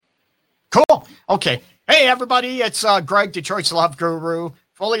Cool. Okay. Hey, everybody. It's Greg, Detroit's Love Guru,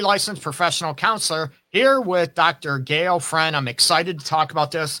 fully licensed professional counselor, here with Dr. Gail Friend. I'm excited to talk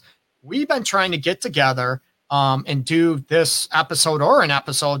about this. We've been trying to get together and do this episode or an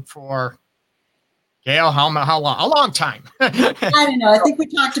episode for, Gail, how long? A long time. I don't know. I think we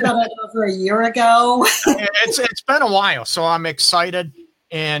talked about it over a year ago. It's been a while, so I'm excited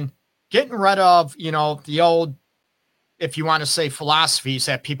and getting rid of, the old, if you want to say, philosophies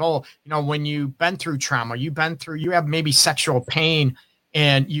that people, when you've been through trauma, you have maybe sexual pain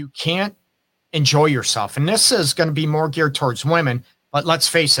and you can't enjoy yourself. And this is going to be more geared towards women, but let's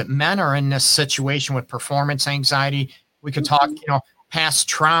face it, men are in this situation with performance anxiety. We could talk, past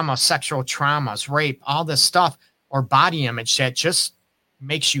trauma, sexual traumas, rape, all this stuff, or body image that just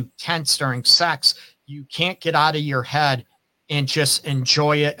makes you tense during sex. You can't get out of your head and just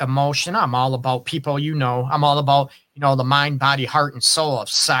enjoy it. Emotion. I'm all about people, I'm all about, the mind, body, heart, and soul of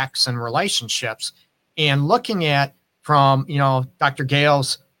sex and relationships. And looking at from, Dr.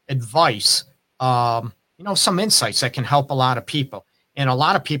 Gail's advice, some insights that can help a lot of people. And a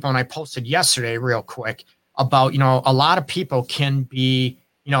lot of people, and I posted yesterday real quick about, a lot of people can be,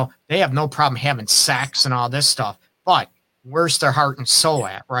 they have no problem having sex and all this stuff, but where's their heart and soul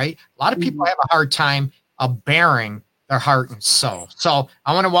at, right? A lot of people have a hard time of bearing their heart and soul. So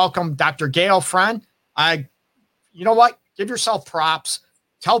I want to welcome Dr. Gail Friend. You know what? Give yourself props.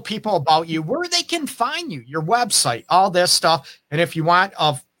 Tell people about you, where they can find you, your website, all this stuff. And if you want,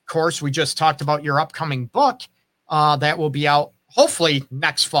 of course, we just talked about your upcoming book that will be out hopefully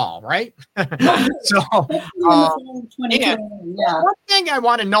next fall, right? So one thing I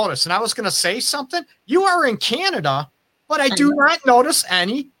want to notice, and I was going to say something, you are in Canada, but I do not notice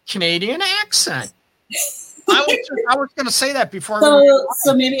any Canadian accent. I was going to say that before.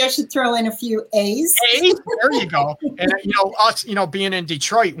 So maybe I should throw in a few A's. A's, there you go. And us, being in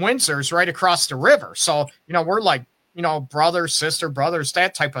Detroit, Windsor's right across the river. So, we're like, brothers, sister, brothers,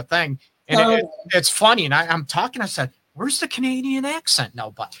 that type of thing. And it's funny. And I'm talking, I said, where's the Canadian accent?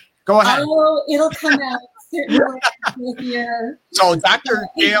 No, but go ahead. Oh, it'll come out with your. So Dr.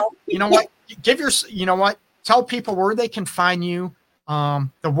 Gail, tell people where they can find you.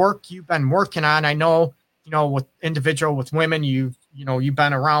 The work you've been working on. I know, with women, you've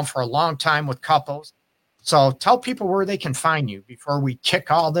been around for a long time with couples. So tell people where they can find you before we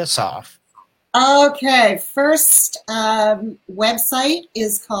kick all this off. Okay. First website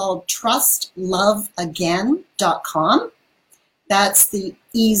is called trustloveagain.com. That's the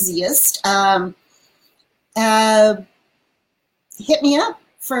easiest. Hit me up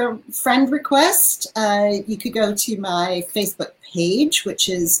for friend request. You could go to my Facebook page, which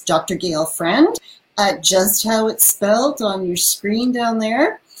is Dr. Gail Friend. Just how it's spelled on your screen down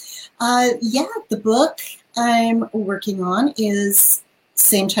there. The book I'm working on is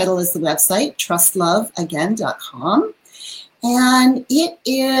same title as the website, trustloveagain.com. And it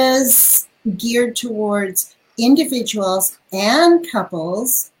is geared towards individuals and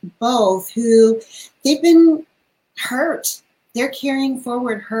couples, both, who they've been hurt. They're carrying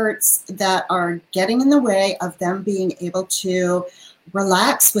forward hurts that are getting in the way of them being able to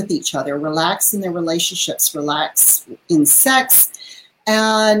relax with each other, relax in their relationships, relax in sex,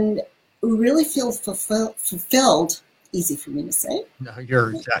 and really feel fulfilled. Easy for me to say. No,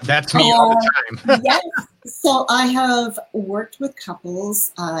 that's me all the time. Yes. So I have worked with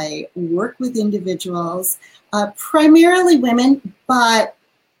couples. I work with individuals, primarily women, but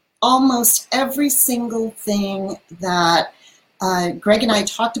almost every single thing that Greg and I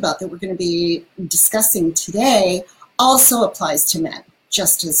talked about that we're going to be discussing today also applies to men,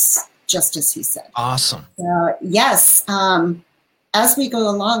 just as he said. Awesome. Yes. As we go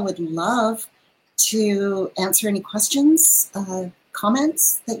along, would love to answer any questions,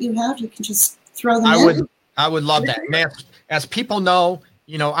 comments that you have. You can just throw them in. I would love that. And as people know,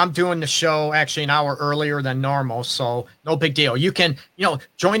 I'm doing the show actually an hour earlier than normal, so no big deal. You can,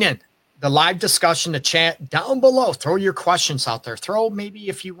 join in the live discussion, the chat down below. Throw your questions out there. Throw maybe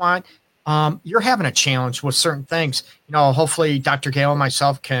if you want. You're having a challenge with certain things. Hopefully Dr. Gail and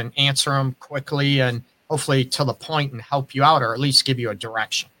myself can answer them quickly and hopefully to the point and help you out, or at least give you a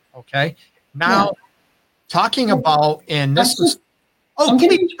direction. Okay. Now, talking about, and this is, I'm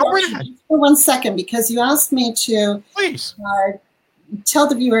going to go right ahead for 1 second, because you asked me to please tell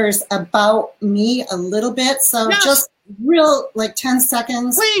the viewers about me a little bit. So just real, 10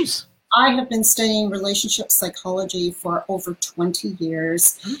 seconds. Please. I have been studying relationship psychology for over 20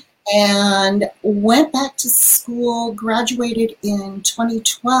 years. And went back to school, graduated in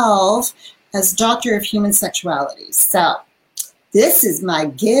 2012 as Doctor of Human Sexuality. So this is my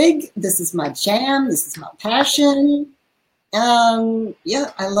gig, this is my jam, this is my passion.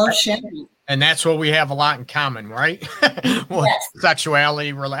 Yeah, I love sharing. And that's what we have a lot in common, right? Well, Yes.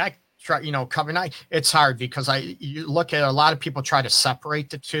 sexuality, relax, cover night. It's hard because you look at a lot of people try to separate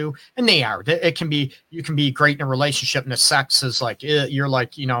the two, and they are. It can be, you can be great in a relationship, and the sex is like you're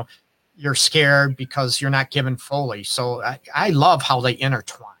like, you're scared because you're not given fully. So I love how they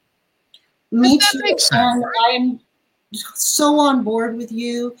intertwine. Me That too. makes sense. And I'm so on board with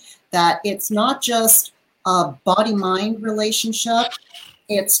you that it's not just a body mind relationship.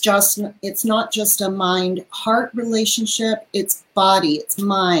 It's not just a mind heart relationship. It's body, it's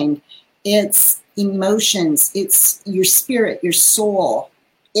mind, it's emotions, it's your spirit, your soul.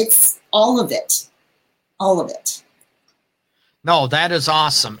 It's all of it. All of it. No, that is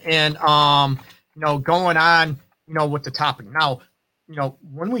awesome. And going on, with the topic now,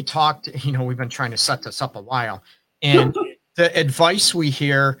 when we talked, we've been trying to set this up a while, and the advice we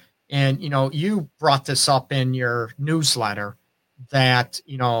hear, and you brought this up in your newsletter that,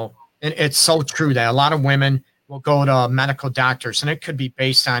 and it's so true that a lot of women will go to medical doctors, and it could be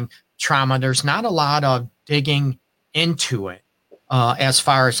based on trauma. There's not a lot of digging into it, as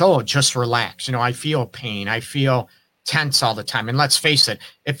far as, oh, just relax. I feel pain. I feel tense all the time. And let's face it,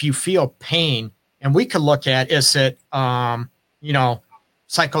 if you feel pain, and we could look at, is it,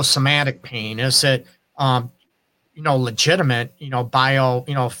 psychosomatic pain? Is it, legitimate,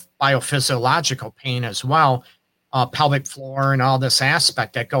 biophysiological pain as well, pelvic floor and all this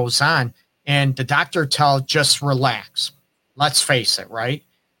aspect that goes on. And the doctor tells, just relax. Let's face it, right?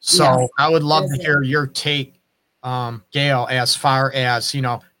 So Yes. I would love to hear your take, Gail, as far as,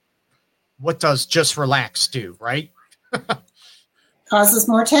 what does just relax do, right? Causes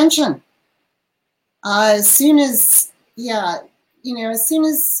more tension. As soon as, as soon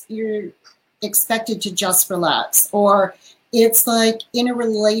as you're expected to just relax, or it's like in a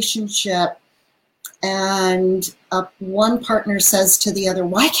relationship and one partner says to the other,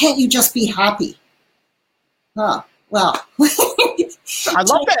 why can't you just be happy? Oh, well. I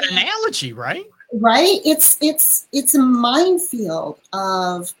love that analogy, right? Right? It's a minefield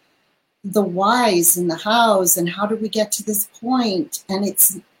of the whys and the hows and how did we get to this point? And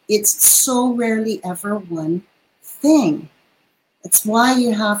it's so rarely ever one thing. It's why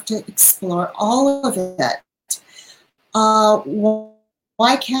you have to explore all of it.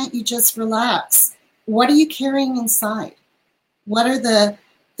 Why can't you just relax? What are you carrying inside? What are the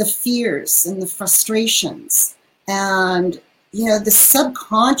fears and the frustrations and the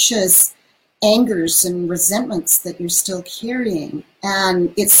subconscious angers and resentments that you're still carrying?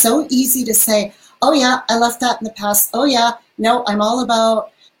 And it's so easy to say, oh yeah, I left that in the past. Oh yeah, no, I'm all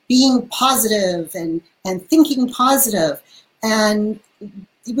about being positive and thinking positive. And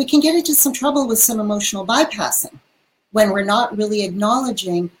we can get into some trouble with some emotional bypassing when we're not really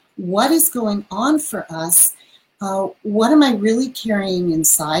acknowledging what is going on for us. What am I really carrying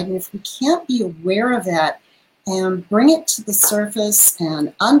inside? And if we can't be aware of it and bring it to the surface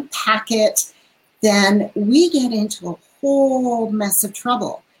and unpack it, then we get into a whole mess of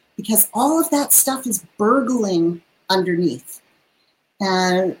trouble because all of that stuff is burgling underneath.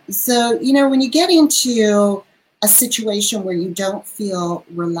 And so, when you get into a situation where you don't feel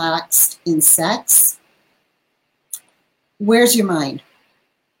relaxed in sex, where's your mind?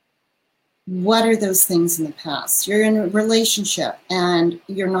 What are those things in the past? You're in a relationship and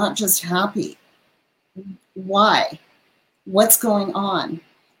you're not just happy. Why? What's going on?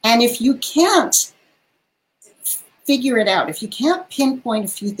 And if you can't figure it out, if you can't pinpoint a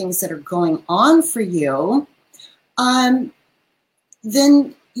few things that are going on for you, then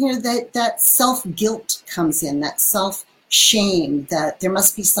that self-guilt comes in, that self-shame, that there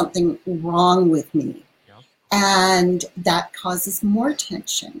must be something wrong with me. Yeah. And that causes more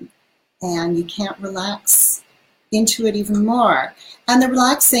tension. And you can't relax into it even more. And the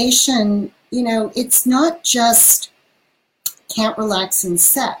relaxation, it's not just can't relax in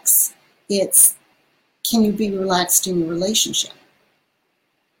sex. It's can you be relaxed in your relationship?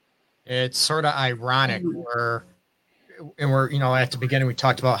 It's sort of ironic where, and we're, at the beginning, we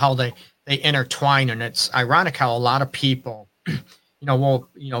talked about how they intertwine, and it's ironic how a lot of people, will,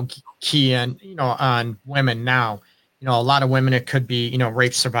 key in, on women now. A lot of women, it could be,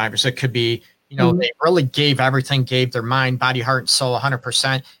 rape survivors. It could be, they really gave everything, gave their mind, body, heart, and soul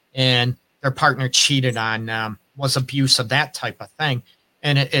 100%. And their partner cheated on them, was abusive, that type of thing.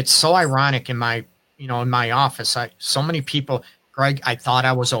 And it's so ironic in my, in my office. So many people, Greg, I thought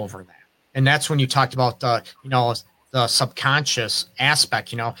I was over that. And that's when you talked about the, the subconscious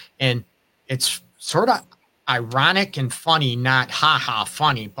aspect, and it's sort of ironic and funny, not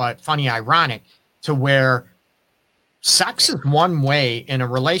funny, but funny, ironic, to where sex is one way and a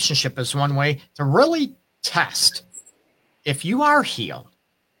relationship is one way to really test if you are healed,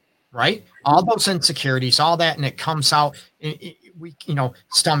 right? All those insecurities, all that, and it comes out, we,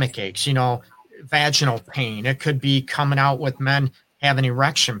 stomach aches, vaginal pain. It could be coming out with men having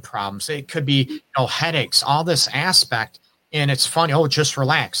erection problems. It could be, headaches, all this aspect. And it's funny. Oh, just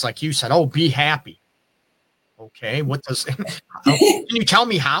relax. Like you said, oh, be happy. Okay. What does, can you tell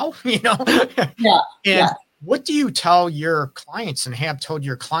me how, Yeah. And what do you tell your clients and have told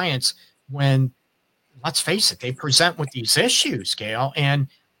your clients when, let's face it, they present with these issues, Gail? And,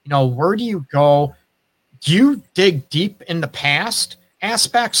 where do you go? Do you dig deep in the past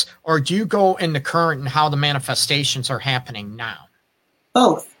aspects, or do you go in the current and how the manifestations are happening now?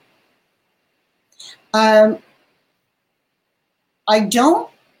 Both. I don't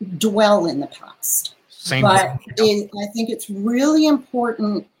dwell in the past. Same but thing. I think it's really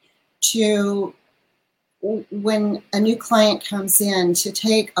important to, when a new client comes in, to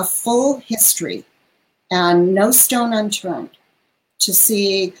take a full history and no stone unturned to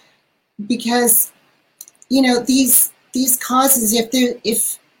see, because these causes,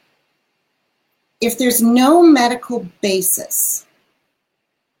 if there's no medical basis,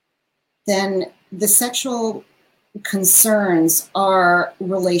 then the sexual concerns are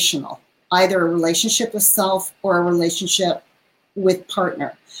relational, either a relationship with self or a relationship with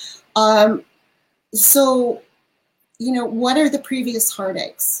partner. So, what are the previous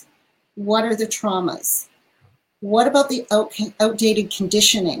heartaches? What are the traumas? What about the outdated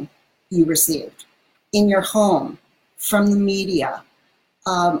conditioning you received in your home, from the media?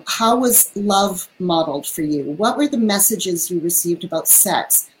 How was love modeled for you? What were the messages you received about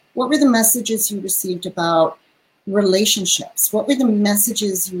sex? What were the messages you received about relationships? What were the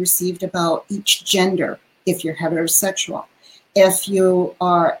messages you received about each gender, if you're heterosexual? If you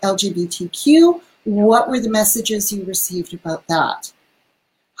are LGBTQ, what were the messages you received about that?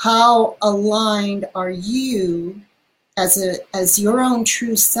 How aligned are you as your own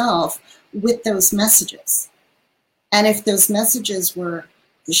true self with those messages? And if those messages were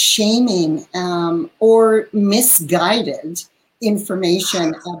shaming or misguided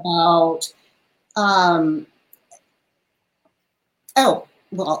information about,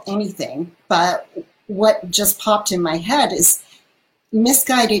 anything, but what just popped in my head is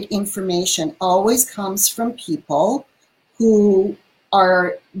misguided information always comes from people who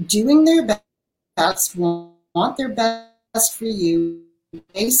are doing their best, want their best for you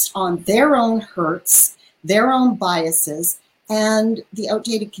based on their own hurts, their own biases, and the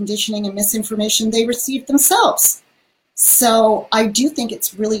outdated conditioning and misinformation they received themselves. So I do think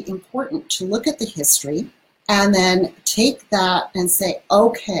it's really important to look at the history and then take that and say,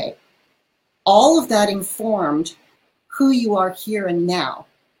 okay, all of that informed who you are here and now.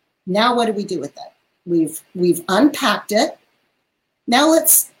 Now what do we do with it? We've unpacked it. Now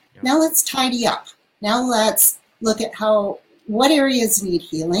let's tidy up. Now let's look at what areas need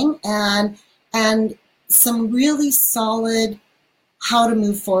healing and some really solid how to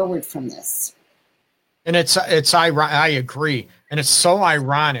move forward from this. And it's I agree. And it's so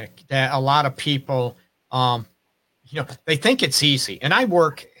ironic that a lot of people, they think it's easy. And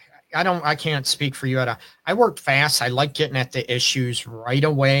I can't speak for you. I work fast. I like getting at the issues right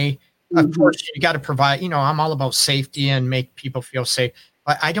away. Mm-hmm. Of course, you got to provide, I'm all about safety and make people feel safe.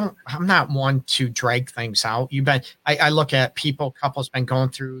 But I'm not one to drag things out. I look at couples been going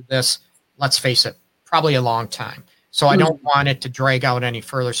through this, let's face it, probably a long time. So I don't want it to drag out any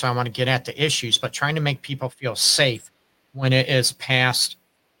further. So I want to get at the issues, but trying to make people feel safe when it is past,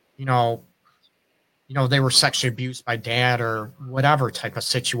 they were sexually abused by dad or whatever type of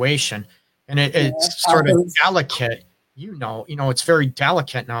situation. And it's sort of delicate, it's very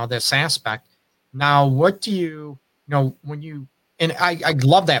delicate now, this aspect. Now, what do you, when you, and I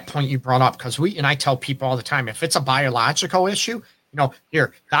love that point you brought up, because I tell people all the time, if it's a biological issue,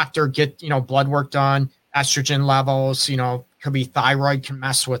 here, doctor, get, blood work done, estrogen levels, could be thyroid, can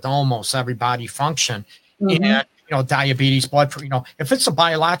mess with almost every body function. Mm-hmm. And, diabetes, blood pressure, if it's a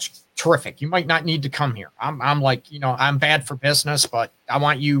biological, terrific. You might not need to come here. I'm like, I'm bad for business, but I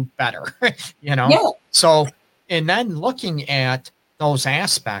want you better, Yeah. So, and then looking at those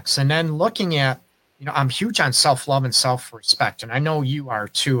aspects and then looking at, I'm huge on self-love and self-respect. And I know you are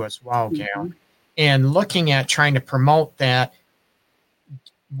too as well, Gail. Mm-hmm. And looking at trying to promote that,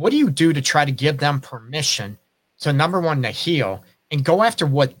 what do you do to try to give them permission to, number one, to heal and go after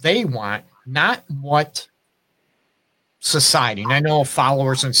what they want, not what society, and I know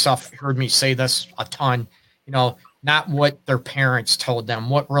followers and stuff heard me say this a ton, not what their parents told them,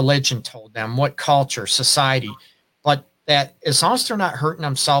 what religion told them, what culture, society, but that as long as they're not hurting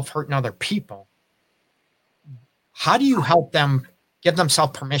themselves, hurting other people, how do you help them give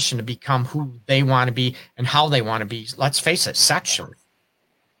themselves permission to become who they want to be and how they want to be, let's face it, sexually?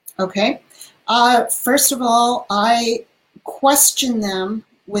 Okay. First of all, I question them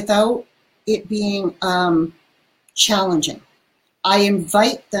without it being challenging. I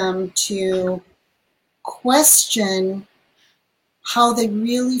invite them to question how they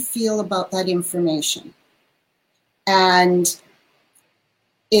really feel about that information. And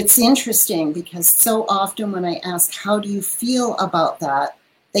it's interesting because so often when I ask, how do you feel about that?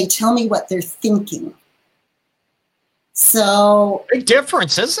 They tell me what they're thinking. So big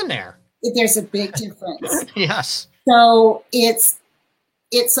difference, isn't there? There's a big difference. Yes. So it's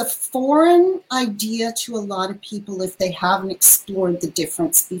a foreign idea to a lot of people if they haven't explored the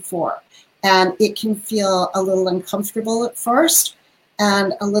difference before. And it can feel a little uncomfortable at first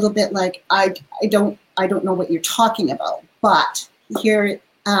and a little bit like, I don't know what you're talking about. But here,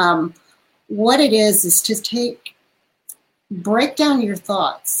 what it is to break down your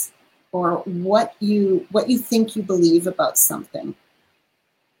thoughts or what you think you believe about something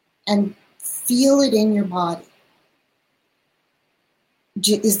and feel it in your body.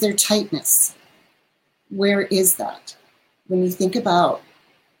 Is there tightness? Where is that? When you think about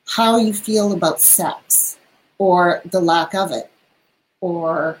how you feel about sex or the lack of it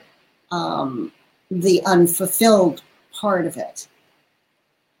or the unfulfilled part of it,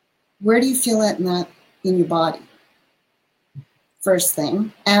 where do you feel it in your body? First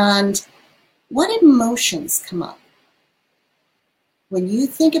thing. And what emotions come up? When you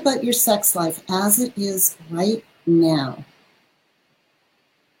think about your sex life as it is right now,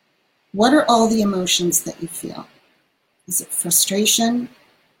 what are all the emotions that you feel? Is it frustration?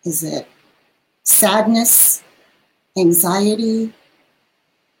 Is it sadness, anxiety,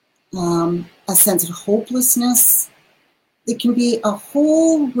 a sense of hopelessness? It can be a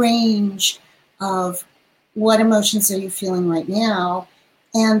whole range of what emotions are you feeling right now,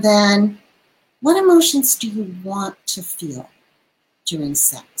 and then what emotions do you want to feel during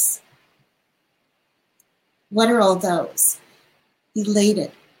sex? What are all those?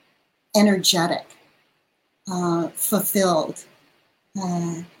 Elated, energetic, fulfilled,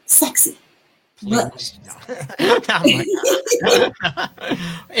 sexy. Please.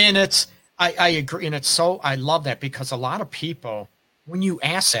 And I agree. And I love that because a lot of people, when you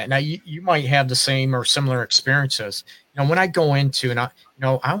ask that, now you might have the same or similar experiences. When I go into, and I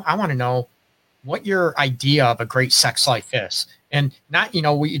want to know what your idea of a great sex life is, and not,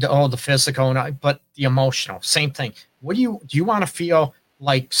 the physical, but the emotional, same thing. Do you want to feel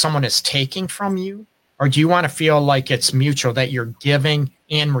like someone is taking from you? Or do you want to feel like it's mutual, that you're giving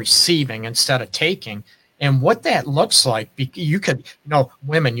and receiving instead of taking? And what that looks like, you could,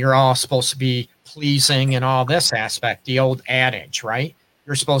 women, you're all supposed to be pleasing and all this aspect, the old adage, right?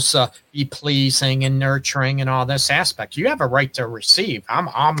 You're supposed to be pleasing and nurturing and all this aspect. You have a right to receive.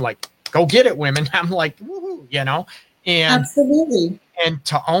 I'm like, go get it, women. I'm like, woohoo, and absolutely. And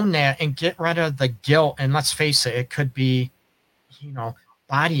to own that and get rid of the guilt. And let's face it, it could be,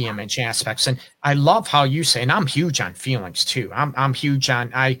 body image aspects. And I love how you say, and I'm huge on feelings too. I'm huge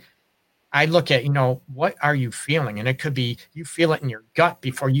on, I look at, what are you feeling? And it could be, you feel it in your gut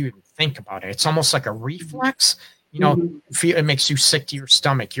before you even think about it. It's almost like a reflex, it makes you sick to your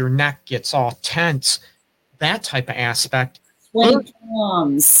stomach. Your neck gets all tense, that type of aspect. Sweaty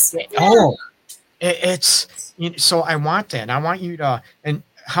palms. Oh, so I want that. I want you to, and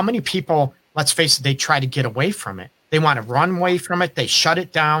how many people, let's face it, they try to get away from it. They want to run away from it. They shut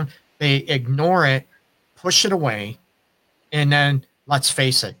it down. They ignore it, push it away. And then let's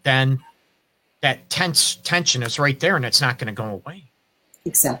face it, then that tension is right there and it's not going to go away.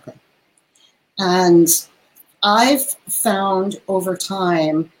 Exactly. And I've found over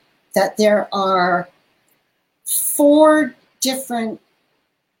time that there are 4 different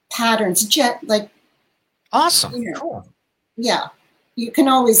patterns, awesome. Cool. Yeah, you can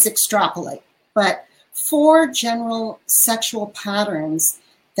always extrapolate, but 4 general sexual patterns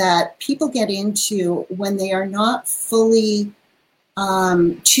that people get into when they are not fully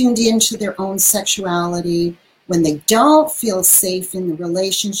tuned into their own sexuality, when they don't feel safe in the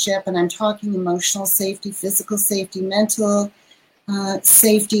relationship, and I'm talking emotional safety, physical safety, mental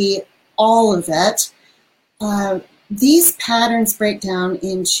safety, all of it. These patterns break down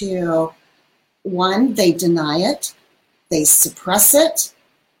into 1, they deny it, they suppress it,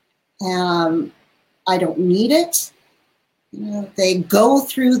 I don't need it. They go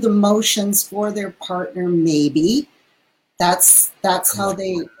through the motions for their partner, maybe. That's how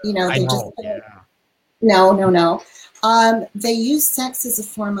they, they just, no. They use sex as a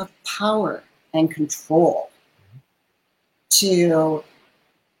form of power and control to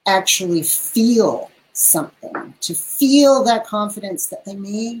actually feel something, to feel that confidence that they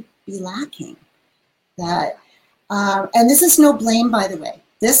may be lacking. That, and this is no blame, by the way.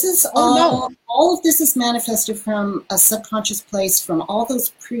 This is all of this is manifested from a subconscious place, from all those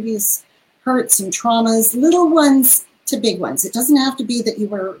previous hurts and traumas, little ones to big ones. It doesn't have to be that you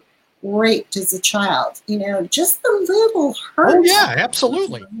were raped as a child, just the little hurts. Oh, yeah,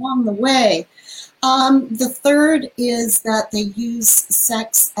 absolutely. Along the way. The third is that they use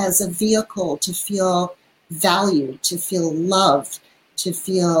sex as a vehicle to feel valued, to feel loved, to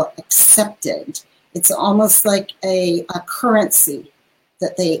feel accepted. It's almost like a currency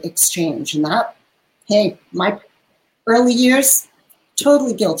that they exchange. And that, hey, my early years,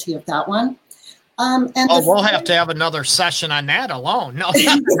 totally guilty of that one. And we'll have to have another session on that alone. No.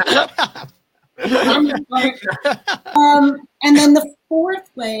 And then the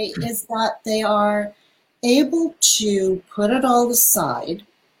fourth way is that they are able to put it all aside,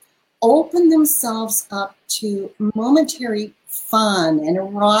 open themselves up to momentary fun and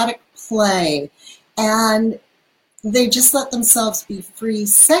erotic play, and they just let themselves be free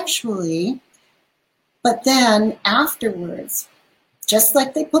sexually. But then afterwards, just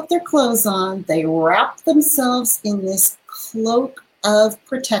like they put their clothes on, they wrap themselves in this cloak of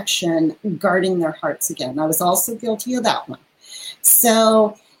protection, guarding their hearts again. I was also guilty of that one.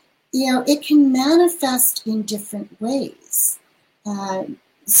 So, it can manifest in different ways.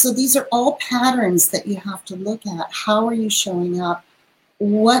 So these are all patterns that you have to look at. How are you showing up?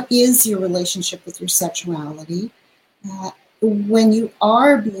 What is your relationship with your sexuality? When you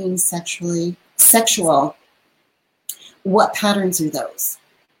are being sexual, what patterns are those?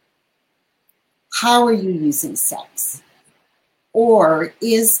 How are you using sex? Or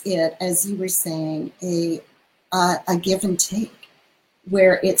is it, as you were saying, a give and take,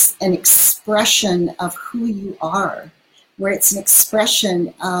 where it's an expression of who you are, where it's an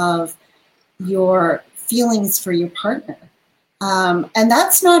expression of your feelings for your partner? And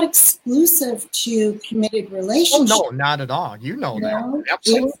that's not exclusive to committed relationships. Oh, no, not at all. That.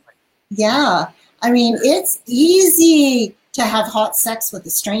 Absolutely. I mean, it's easy to have hot sex with a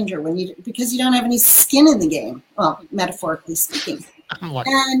stranger because you don't have any skin in the game. Well, metaphorically speaking. I'm like,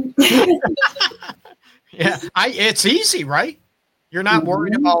 yeah, it's easy, right? You're not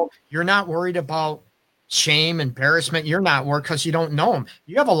worried about shame, embarrassment. You're not worried because you don't know them.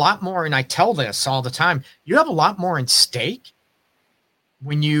 You have a lot more, and I tell this all the time. You have a lot more in stake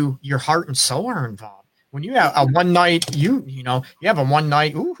when your heart and soul are involved. When you have a one night, you have a one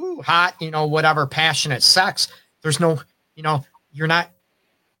night, hot, whatever, passionate sex. There's no, you're not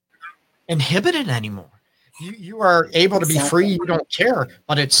inhibited anymore. You are able to be free. You don't care,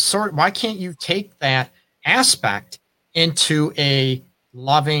 but it's why can't you take that aspect into a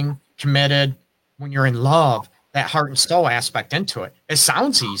loving, committed, when you're in love, that heart and soul aspect into it? It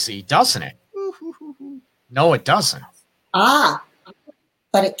sounds easy, doesn't it? No, it doesn't. But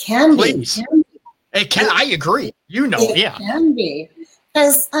it can be. It can. I agree. It can be.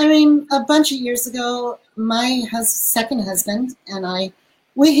 Because, a bunch of years ago, my second husband and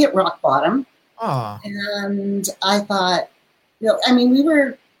we hit rock bottom. Oh. And I thought, we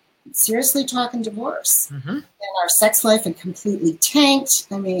were seriously talking divorce. Mm-hmm. And our sex life had completely tanked.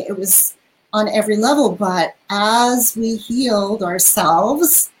 It was on every level. But as we healed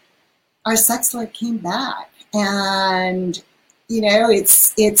ourselves, our sex life came back. And,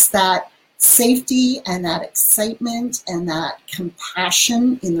 it's that safety and that excitement and that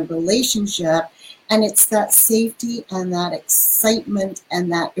compassion in the relationship. And it's that safety and that excitement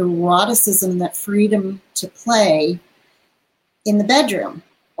and that eroticism, that freedom to play in the bedroom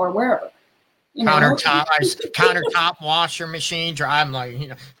or wherever. Countertop, washer machine, I'm like,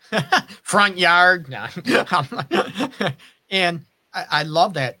 front yard. No. And I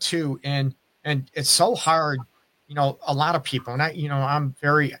love that too. And it's so hard, a lot of people, and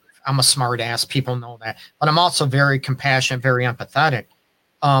I'm a smart ass. People know that, but I'm also very compassionate, very empathetic.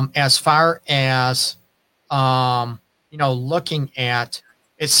 As far as, looking at,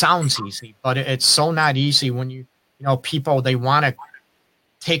 it sounds easy, but it's so not easy when people, they want to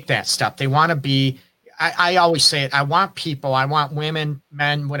take that step. They want to be, I always say it. I want women,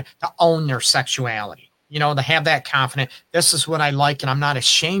 men, to own their sexuality, to have that confidence. This is what I like, and I'm not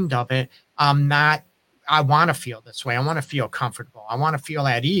ashamed of it. I want to feel this way. I want to feel comfortable. I want to feel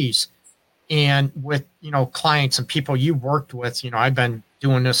at ease. And with, clients and people you worked with, I've been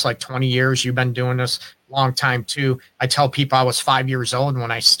doing this like 20 years. You've been doing this a long time too. I tell people I was 5 years old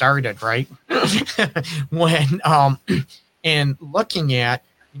when I started, right? And looking at,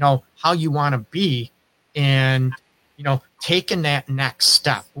 how you want to be and, taking that next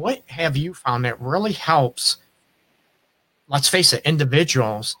step. What have you found that really helps, let's face it,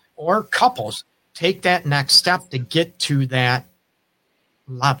 individuals or couples take that next step to get to that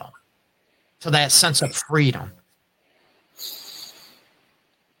level, to that sense of freedom.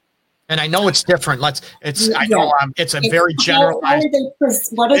 And I know it's different. I know it's a very generalized.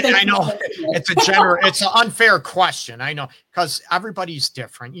 What are they? I know it's an unfair question. I know, because everybody's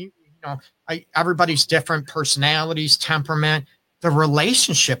different. Everybody's different personalities, temperament. The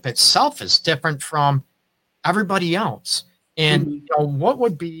relationship itself is different from everybody else. And what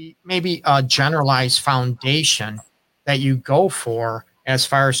would be maybe a generalized foundation that you go for as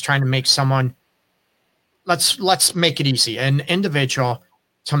far as trying to make someone, let's make it easy, an individual,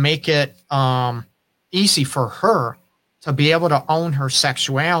 to make it easy for her to be able to own her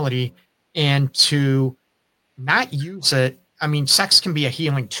sexuality and to not use it. I mean, sex can be a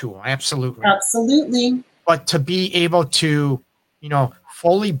healing tool. Absolutely. Absolutely. But to be able to,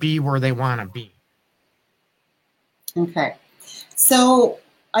 fully be where they want to be. Okay. So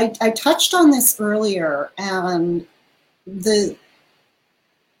I touched on this earlier, and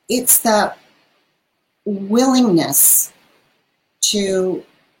it's that willingness to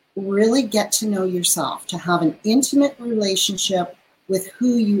really get to know yourself, to have an intimate relationship with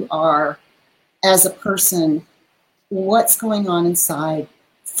who you are as a person, what's going on inside,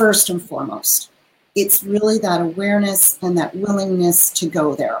 first and foremost. It's really that awareness and that willingness to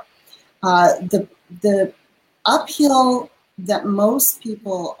go there. The uphill that most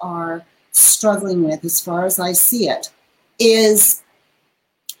people are struggling with, as far as I see it, is,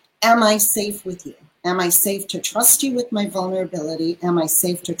 am I safe with you? Am I safe to trust you with my vulnerability? Am I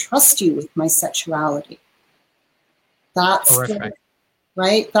safe to trust you with my sexuality? That's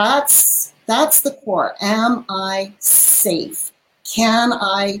right. That's the core. Am I safe? Can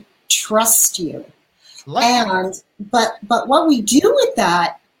I trust you? But what we do with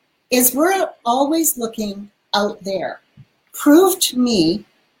that is we're always looking out there. Prove to me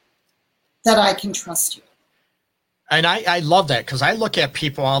that I can trust you. And I love that, because I look at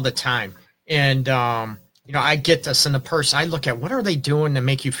people all the time. And, I get this in the person. I look at, what are they doing to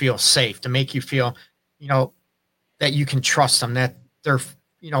make you feel safe, to make you feel, that you can trust them, that they're,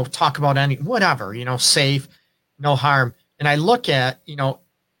 talk about whatever, safe, no harm. And I look at,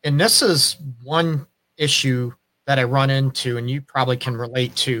 and this is one issue that I run into, and you probably can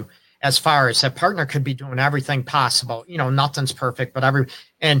relate to, as far as that partner could be doing everything possible. Nothing's perfect, but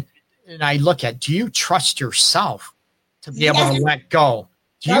and I look at, do you trust yourself to be able to let go?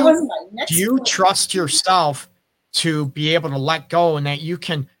 Do you trust yourself to be able to let go, and that you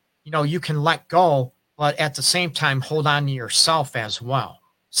can let go, but at the same time hold on to yourself as well?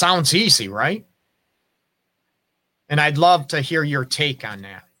 Sounds easy, right? And I'd love to hear your take on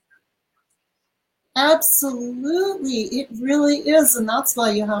that. Absolutely. It really is. And that's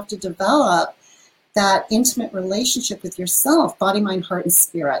why you have to develop that intimate relationship with yourself, body, mind, heart, and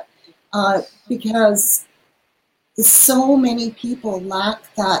spirit. Because so many people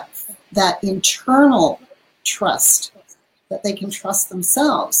lack that internal trust, that they can trust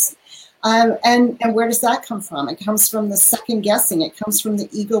themselves. And where does that come from? It comes from the second guessing. It comes from the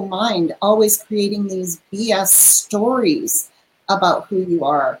ego mind, always creating these BS stories about who you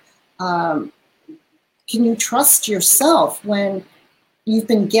are. Can you trust yourself when you've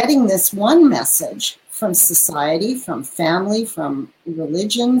been getting this one message from society, from family, from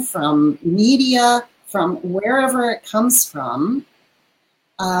religion, from media, from wherever it comes from,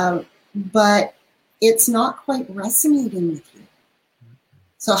 but it's not quite resonating with you?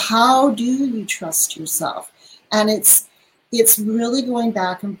 So how do you trust yourself? And it's really going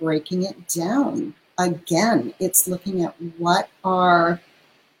back and breaking it down. Again, it's looking at what are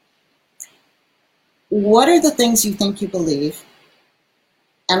the things you think you believe,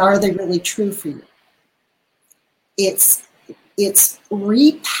 and are they really true for you? It's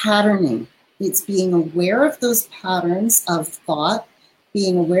repatterning. It's being aware of those patterns of thought,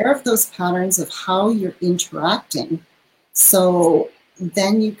 being aware of those patterns of how you're interacting. So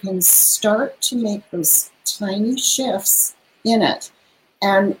then you can start to make those tiny shifts in it.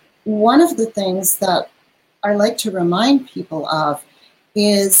 And one of the things that I like to remind people of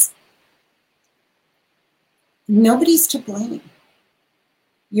is nobody's to blame.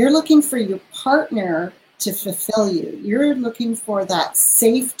 You're looking for your partner to fulfill you. You're looking for that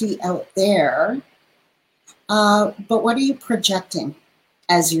safety out there. But what are you projecting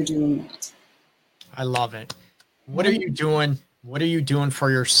as you're doing that? I love it. What are you doing? What are you doing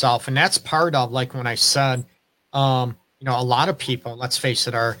for yourself? And that's part of, like, when I said, a lot of people, let's face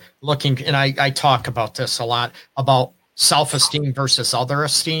it, are looking, and I talk about this a lot, about self-esteem versus other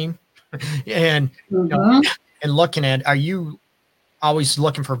esteem. And, and looking at, are you always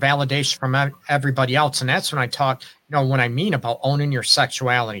looking for validation from everybody else. And that's when I talk, when I mean about owning your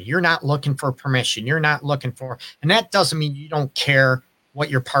sexuality. You're not looking for permission. You're not looking for, and that doesn't mean you don't care what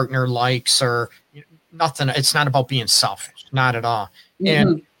your partner likes or nothing. It's not about being selfish, not at all.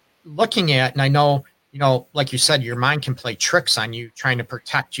 And looking at, and I know, like you said, your mind can play tricks on you, trying to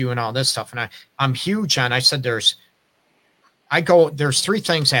protect you and all this stuff. And I'm huge on, I said, there's three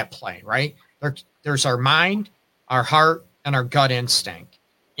things at play, right? There's our mind, our heart, and our gut instinct.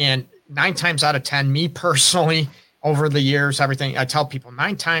 And 9 times out of 10, me personally, over the years, everything I tell people,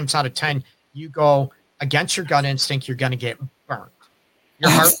 9 times out of 10, you go against your gut instinct, you're going to get burnt. Your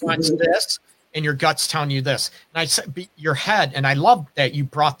heart wants this, and your gut's telling you this. And I said, your head, and I love that you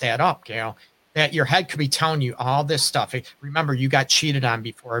brought that up, Gail, that your head could be telling you all this stuff. Remember, you got cheated on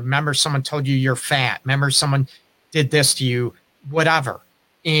before. Remember, someone told you you're fat. Remember, someone did this to you, whatever.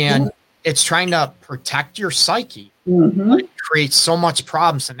 And it's trying to protect your psyche. But it creates so much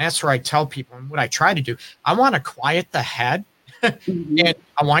problems. And that's where I tell people, and what I try to do, I want to quiet the head. And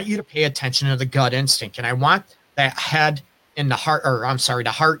I want you to pay attention to the gut instinct. And I want that head and the heart,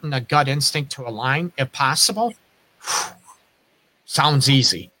 the heart and the gut instinct to align if possible. Sounds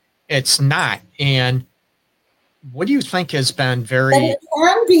easy. It's not. And what do you think has been very but it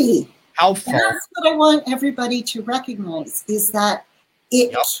can be helpful? That's what I want everybody to recognize, is that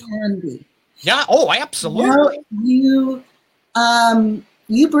it can be. Yeah. Oh, absolutely. You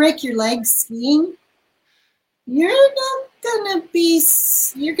break your leg skiing, you're going to be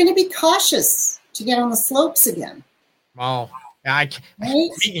cautious to get on the slopes again. Oh, right? I'm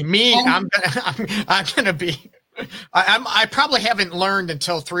gonna be. I probably haven't learned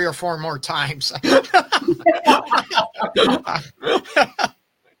until 3 or 4 more times. Yeah,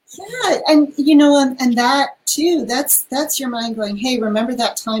 and and that too. That's your mind going, "Hey, remember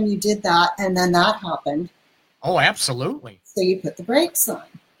that time you did that, and then that happened." Oh, absolutely. So you put the brakes on.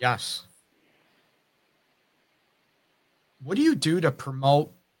 Yes. What do you do to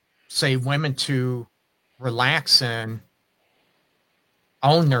promote, say, women to relax and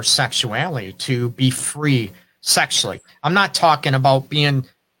own their sexuality, to be free sexually? I'm not talking about being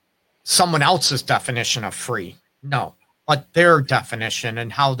someone else's definition of free. No, but their definition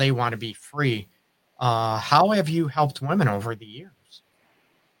and how they want to be free. How have you helped women over the years?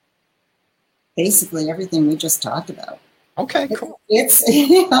 Basically everything we just talked about. Okay, cool. It's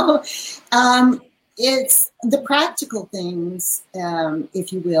it's the practical things,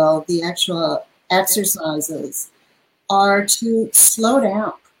 if you will, the actual exercises are to slow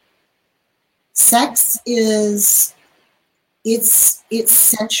down. Sex is, it's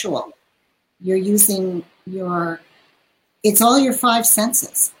sensual. You're using it's all your 5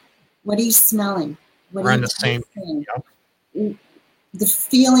 senses. What are you smelling? We're in the same. Yep. The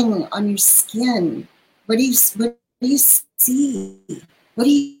feeling on your skin. What do you see? What do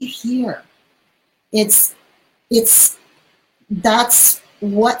you hear? That's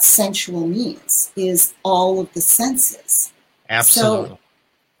what sensual means, is all of the senses. Absolutely. So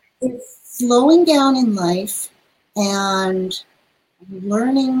it's slowing down in life and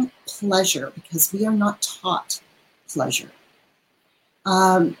learning pleasure, because we are not taught pleasure.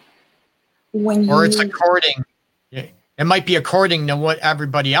 It's according, it might be according to what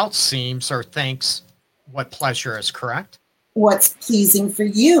everybody else seems or thinks what pleasure is, correct? What's pleasing for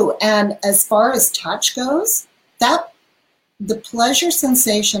you. And as far as touch goes, the pleasure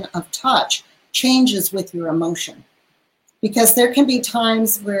sensation of touch changes with your emotion, because there can be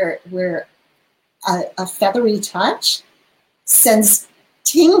times where a feathery touch sends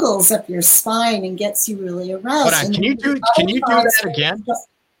tingles up your spine and gets you really aroused. Hold on. Can you do that again?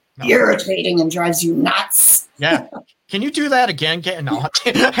 No. Irritating and drives you nuts. Yeah. Can you do that again?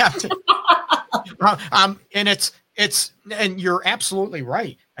 And you're absolutely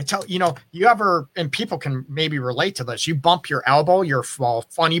right. I tell you ever, and people can maybe relate to this. You bump your elbow, your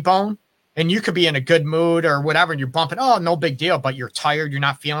funny bone, and you could be in a good mood or whatever, and you're bumping. Oh, no big deal. But you're tired. You're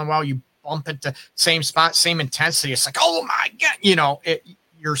not feeling well. You bump it to same spot, same intensity. It's like, oh my God,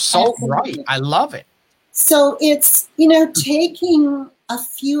 you're so right. I love it. So it's, taking a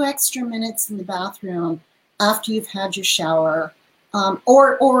few extra minutes in the bathroom after you've had your shower,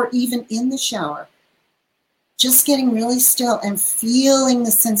 or even in the shower, just getting really still and feeling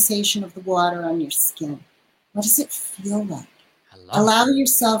the sensation of the water on your skin. What does it feel like? Allow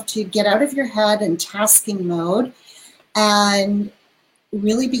yourself to get out of your head and tasking mode and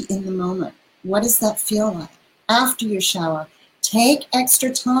really be in the moment. What does that feel like? After your shower, take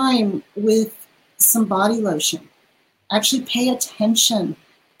extra time with some body lotion. Actually pay attention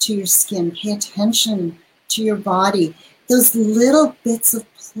to your skin. Pay attention to your body. Those little bits of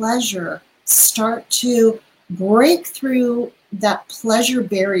pleasure start to break through that pleasure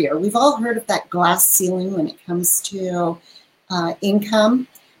barrier. We've all heard of that glass ceiling when it comes to income.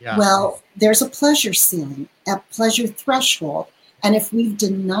 Yeah. Well, there's a pleasure ceiling, a pleasure threshold. And if we've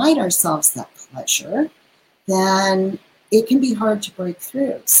denied ourselves that pleasure, then it can be hard to break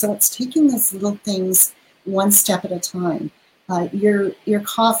through. So it's taking those little things one step at a time. Your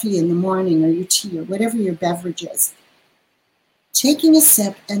coffee in the morning, or your tea, or whatever your beverage is, taking a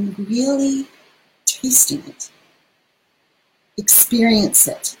sip and really tasting it, experience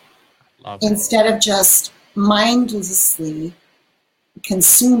it, instead of just mindlessly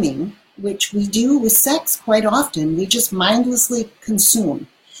consuming, which we do with sex quite often. We just mindlessly consume.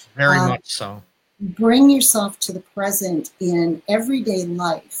 Very much so. Bring yourself to the present in everyday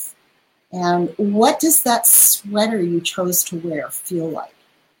life. And what does that sweater you chose to wear feel like?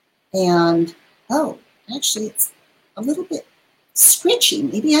 And, oh, actually, it's a little bit scritchy.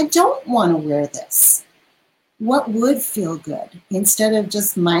 Maybe I don't want to wear this. What would feel good? Instead of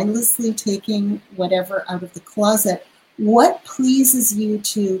just mindlessly taking whatever out of the closet, what pleases you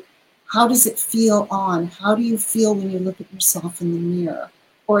to, how does it feel on? How do you feel when you look at yourself in the mirror?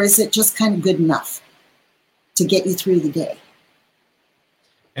 Or is it just kind of good enough to get you through the day?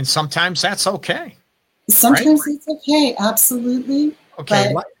 And sometimes that's okay. Sometimes it's okay, absolutely.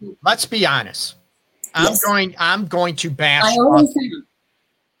 Okay, let's be honest. Yes. I'm going to bash. I always am.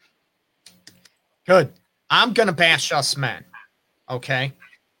 Good. I'm going to bash us men. Okay.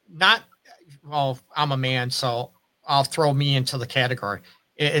 Well, I'm a man, so I'll throw me into the category.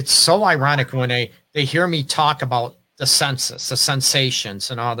 It's so ironic when they hear me talk about the senses, the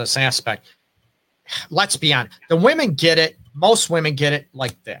sensations, and all this aspect. Let's be honest. The women get it. Most women get it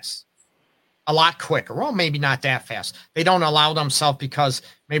like this. A lot quicker. Well, maybe not that fast. They don't allow themselves because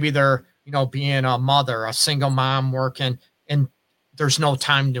maybe they're, being a mother, a single mom working, and there's no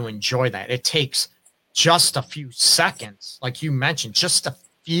time to enjoy that. It takes just a few seconds, like you mentioned, just to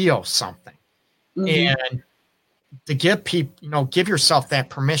feel something. Mm-hmm. And to give people, give yourself that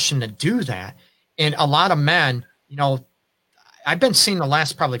permission to do that. And a lot of men, I've been seeing the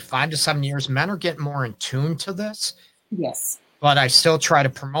last probably 5 to 7 years, men are getting more in tune to this. Yes. But I still try to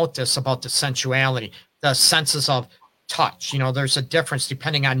promote this about the sensuality, the senses of touch. There's a difference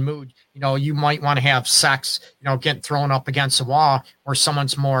depending on mood. You might want to have sex, getting thrown up against the wall, or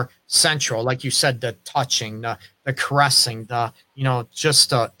someone's more sensual. Like you said, the touching, the caressing, just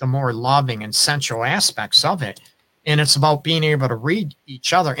the more loving and sensual aspects of it. And it's about being able to read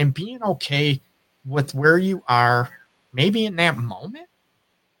each other and being okay with where you are, maybe in that moment,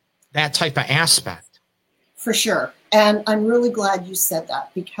 that type of aspect. For sure. And I'm really glad you said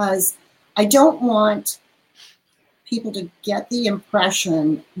that, because I don't want people to get the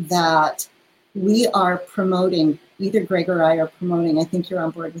impression that we are promoting, either Greg or I are promoting, I think you're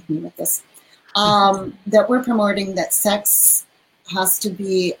on board with me with this, that we're promoting that sex has to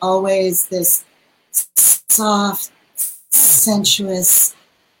be always this soft, sensuous,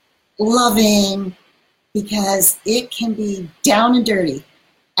 loving, because it can be down and dirty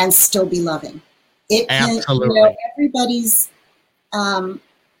and still be loving. It can, absolutely. Everybody's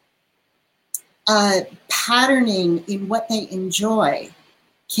patterning in what they enjoy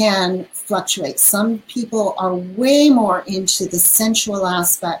can fluctuate. Some people are way more into the sensual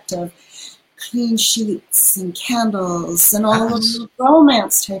aspect of clean sheets and candles and all of the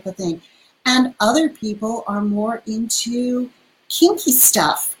romance type of thing. And other people are more into kinky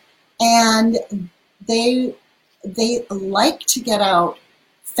stuff. And they like to get out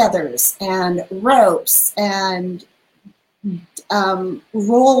feathers and ropes and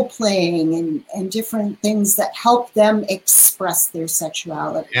role playing and different things that help them express their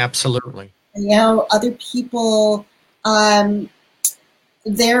sexuality. Absolutely. Other people,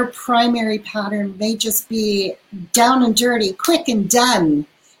 their primary pattern may just be down and dirty, quick and done,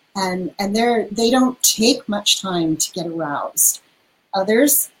 and they don't take much time to get aroused.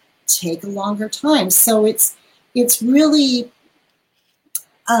 Others take a longer time. So it's really,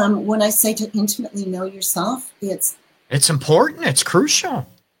 when I say to intimately know yourself, it's important. It's crucial.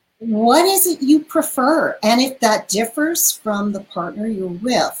 What is it you prefer? And if that differs from the partner you're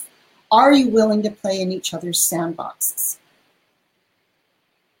with, are you willing to play in each other's sandboxes?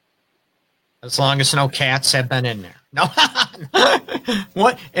 As long as no cats have been in there. No.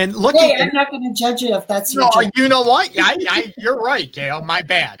 What? And looking. Hey, I'm not going to judge you if that's your job. You know what? You're right, Gail. My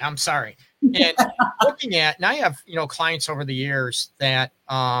bad. I'm sorry. And looking at, and I have, clients over the years that,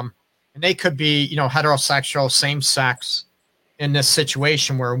 and they could be, heterosexual, same sex, in this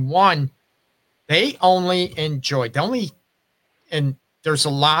situation where one, they only enjoy, and there's a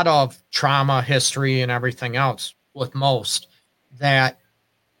lot of trauma history and everything else with most, that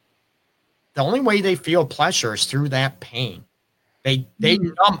the only way they feel pleasure is through that pain. They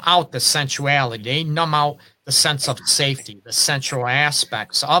numb out the sensuality. They numb out the sense of safety, the sensual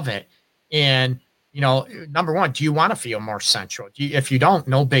aspects of it. And, number one, do you want to feel more sensual? If you don't,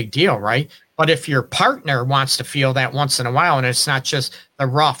 no big deal, right? But if your partner wants to feel that once in a while, and it's not just the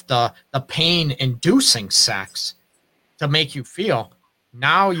rough, the pain-inducing sex to make you feel,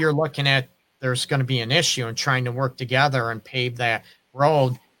 now you're looking at there's going to be an issue and trying to work together and pave that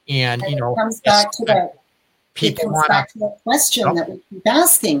road. And, it comes back to that. People it comes back to that question that we keep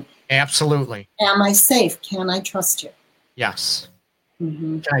asking. Absolutely. Am I safe? Can I trust you? Yes.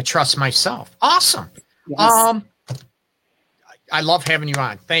 Mm-hmm. Can I trust myself? Awesome. Yes. I love having you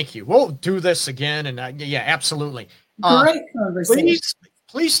on. Thank you. We'll do this again. And yeah, absolutely. Great conversation.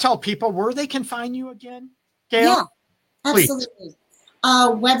 Please tell people where they can find you again, Gail. Yeah, absolutely.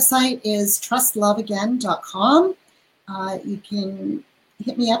 Website is trustloveagain.com. You can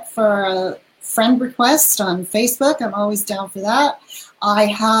hit me up for a friend request on Facebook. I'm always down for that. I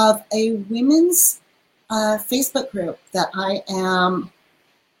have a women's Facebook group that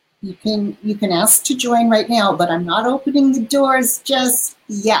you can ask to join right now, but I'm not opening the doors just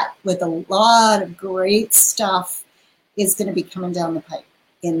yet. With a lot of great stuff is going to be coming down the pipe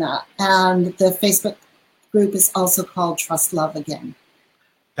in that. And the Facebook group is also called Trust Love Again.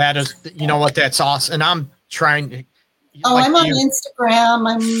 That is, that's awesome. And I'm trying to. I'm on Instagram.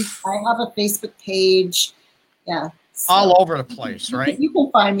 I have a Facebook page. Yeah. So all over the place, right? You can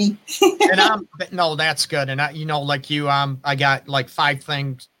find me. And that's good. And I got like 5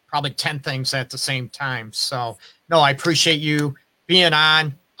 things, probably 10 things at the same time. So I appreciate you being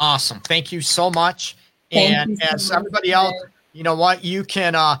on. Awesome. Thank you so much. And as everybody else, you know what, you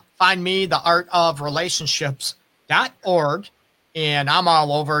can find me, theartofrelationships.org. And I'm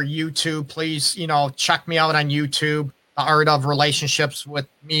all over YouTube. Please, check me out on YouTube, The Art of Relationships with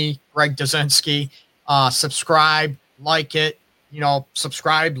me, Greg Dazinski. Subscribe, like it,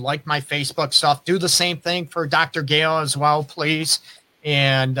 subscribe, like my Facebook stuff. Do the same thing for Dr. Gail as well, please.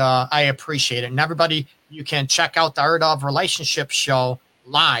 And I appreciate it. And everybody, you can check out the Art of Relationships show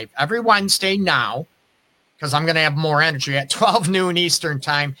live every Wednesday now, because I'm going to have more energy at 12 noon Eastern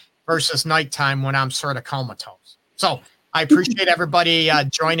time versus nighttime when I'm sort of comatose. So I appreciate everybody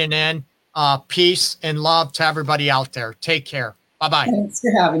joining in. Peace and love to everybody out there. Take care. Bye-bye. Thanks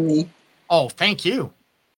for having me. Oh, thank you.